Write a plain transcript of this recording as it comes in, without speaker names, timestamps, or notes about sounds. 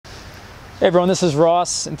Hey everyone, this is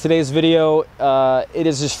Ross. In today's video, it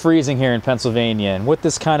is just freezing here in Pennsylvania, and what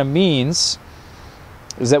this kind of means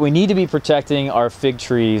is that we need to be protecting our fig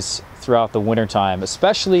trees throughout the winter time,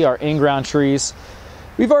 especially our in-ground trees.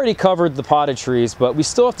 We've already covered the potted trees, but we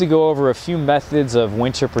still have to go over a few methods of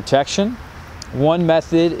winter protection. One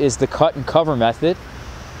method is the cut and cover method,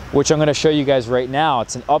 which I'm going to show you guys right now.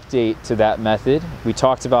 It's an update to that method. We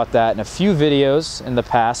talked about that in a few videos in the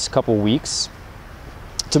past couple weeks.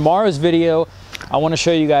 Tomorrow's video, I want to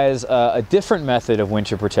show you guys a different method of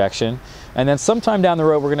winter protection, and then sometime down the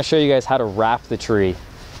road we're going to show you guys how to wrap the tree,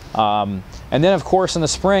 and then of course in the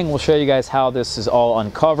spring we'll show you guys how this is all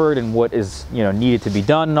uncovered and what is needed to be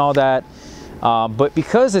done and all that. But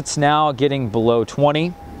because it's now getting below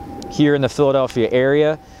 20 here in the Philadelphia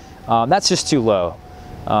area, that's just too low.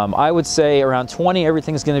 I would say around 20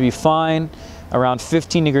 everything's going to be fine. Around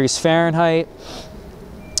 15 degrees Fahrenheit,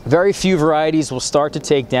 very few varieties will start to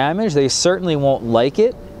take damage. They certainly won't like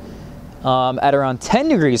it. At around 10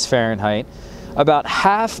 degrees Fahrenheit, about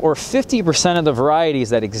half or 50% of the varieties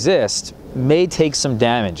that exist may take some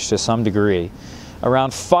damage to some degree.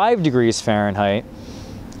 Around 5 degrees Fahrenheit,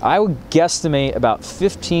 I would guesstimate about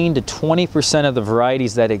 15 to 20% of the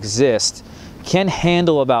varieties that exist can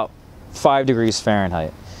handle about 5 degrees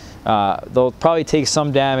Fahrenheit. They'll probably take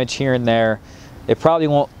some damage here and there. It probably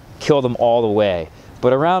won't kill them all the way.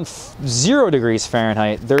 But around 0 degrees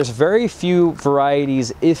Fahrenheit, there's very few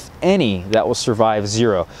varieties, if any, that will survive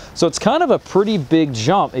 0. So it's kind of a pretty big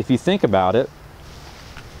jump if you think about it.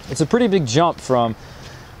 It's a pretty big jump from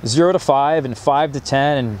 0 to 5 and 5 to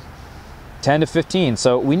 10 and 10 to 15.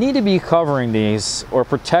 So we need to be covering these or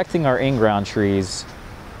protecting our in-ground trees,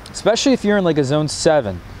 especially if you're in like a zone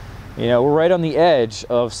 7. We're right on the edge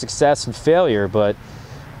of success and failure, but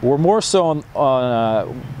we're more so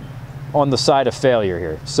on the side of failure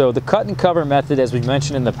here. So the cut and cover method, as we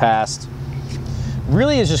mentioned in the past,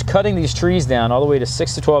 really is just cutting these trees down all the way to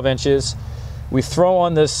 6 to 12 inches. We throw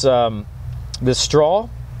on this this straw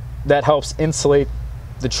that helps insulate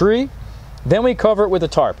the tree. Then we cover it with a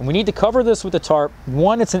tarp, and we need to cover this with a tarp.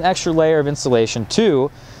 One, it's an extra layer of insulation.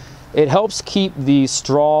 Two, it helps keep the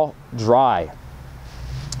straw dry.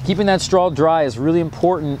 Keeping that straw dry is really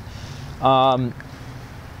important to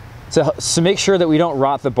make sure that we don't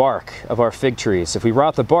rot the bark of our fig trees. If we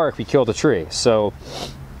rot the bark, we kill the tree. So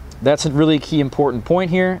that's a really key important point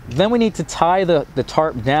here. Then we need to tie the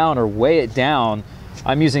tarp down or weigh it down.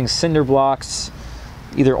 I'm using cinder blocks,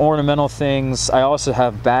 either ornamental things. I also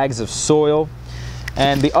have bags of soil.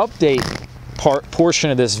 And the update portion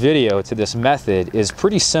of this video to this method is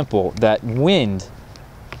pretty simple. That wind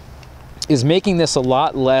is making this a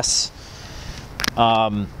lot less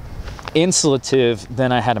insulative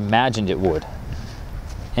than I had imagined it would.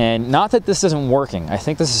 And not that this isn't working. I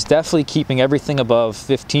think this is definitely keeping everything above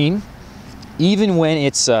 15. Even when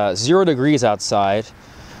it's 0 degrees outside,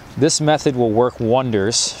 this method will work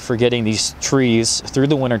wonders for getting these trees through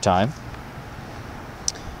the winter time.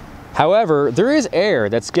 However, there is air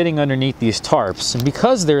that's getting underneath these tarps, and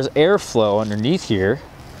because there's airflow underneath here,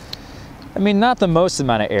 I mean, not the most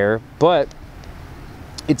amount of air, but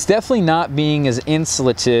it's definitely not being as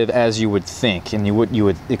insulative as you would think and you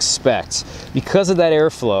would expect. Because of that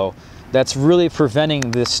airflow, that's really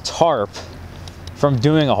preventing this tarp from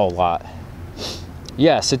doing a whole lot.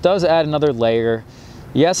 Yes, it does add another layer.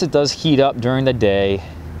 Yes, it does heat up during the day.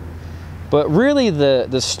 But really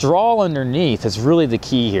the straw underneath is really the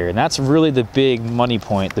key here, and that's really the big money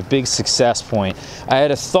point, the big success point. I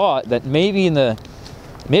had a thought that maybe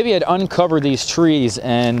I'd uncover these trees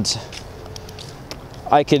and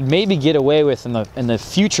I could maybe get away with in the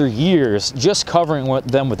future years just covering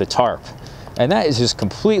them with a tarp. And that is just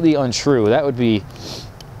completely untrue. That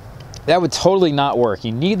would totally not work.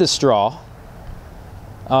 You need the straw.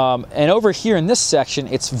 And over here in this section,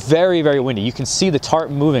 it's very, very windy. You can see the tarp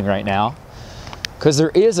moving right now because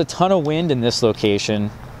there is a ton of wind in this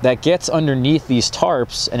location that gets underneath these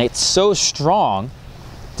tarps, and it's so strong,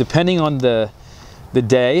 depending on the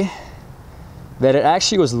day, that it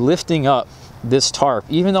actually was lifting up this tarp.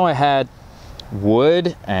 Even though I had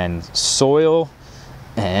wood and soil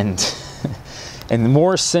and and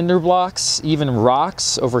more cinder blocks, even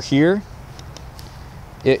rocks over here,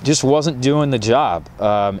 it just wasn't doing the job.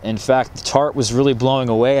 In fact, the tarp was really blowing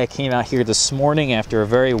away. I came out here this morning after a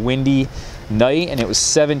very windy night, and it was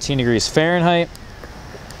 17 degrees Fahrenheit.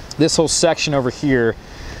 This whole section over here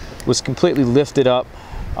was completely lifted up.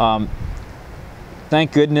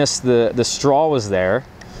 Thank goodness the straw was there,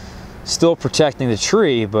 still protecting the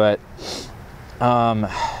tree, but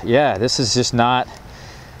yeah, this is just not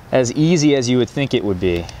as easy as you would think it would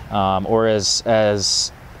be, or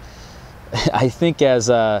as I think as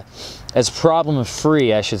as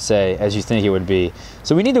problem-free, I should say, as you think it would be.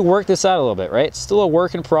 So we need to work this out a little bit, right? It's still a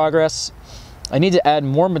work in progress. I need to add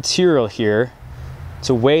more material here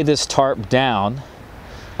to weigh this tarp down.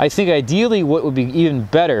 I think ideally what would be even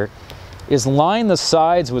better is line the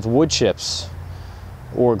sides with wood chips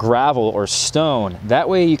or gravel or stone. That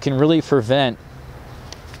way you can really prevent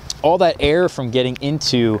all that air from getting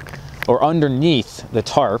into or underneath the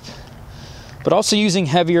tarp, but also using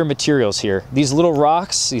heavier materials here. These little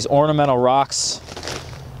rocks, these ornamental rocks,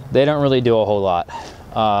 they don't really do a whole lot.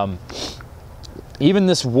 Even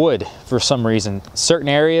this wood, for some reason, certain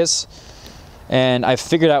areas, and I've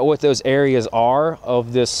figured out what those areas are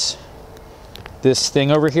of this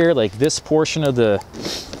thing over here. Like this portion of the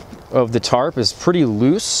tarp is pretty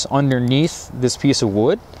loose underneath this piece of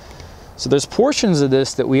wood. So there's portions of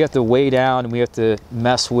this that we have to weigh down and we have to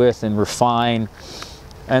mess with and refine.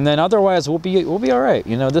 And then otherwise we'll be all right.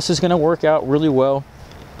 You know, this is going to work out really well.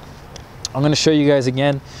 I'm going to show you guys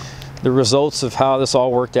again the results of how this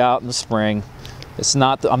all worked out in the spring.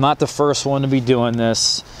 I'm not the first one to be doing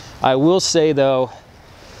this. I will say though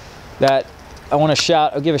that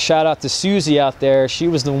I'll give a shout out to Susie out there. She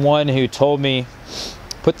was the one who told me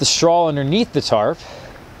put the straw underneath the tarp,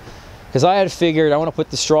 because I had figured I want to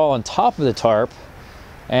put the straw on top of the tarp,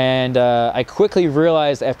 and I quickly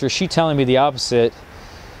realized after she telling me the opposite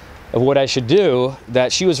of what I should do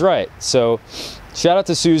that she was right. So shout out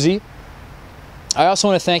to Susie. I also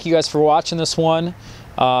want to thank you guys for watching this one.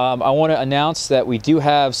 I want to announce that we do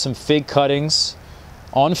have some fig cuttings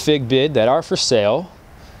on FigBid that are for sale.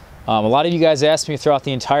 A lot of you guys asked me throughout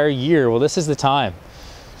the entire year, well, this is the time.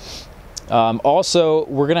 Also,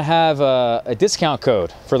 we're going to have a discount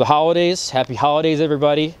code for the holidays. Happy holidays,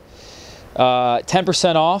 everybody.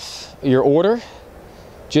 10% off your order.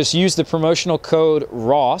 Just use the promotional code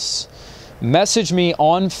ROSS. Message me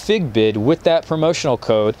on FigBid with that promotional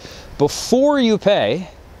code before you pay,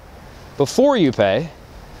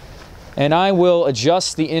 and I will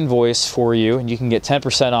adjust the invoice for you and you can get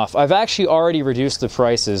 10% off. I've actually already reduced the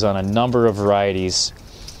prices on a number of varieties.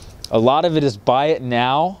 A lot of it is buy it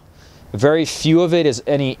now. Very few of it is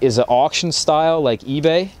an auction style like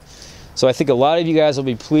eBay. So I think a lot of you guys will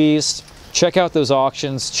be pleased. Check out those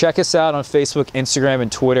auctions. Check us out on Facebook, Instagram,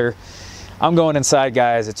 and Twitter. I'm going inside,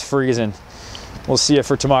 guys. It's freezing. We'll see you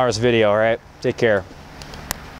for tomorrow's video, all right? Take care.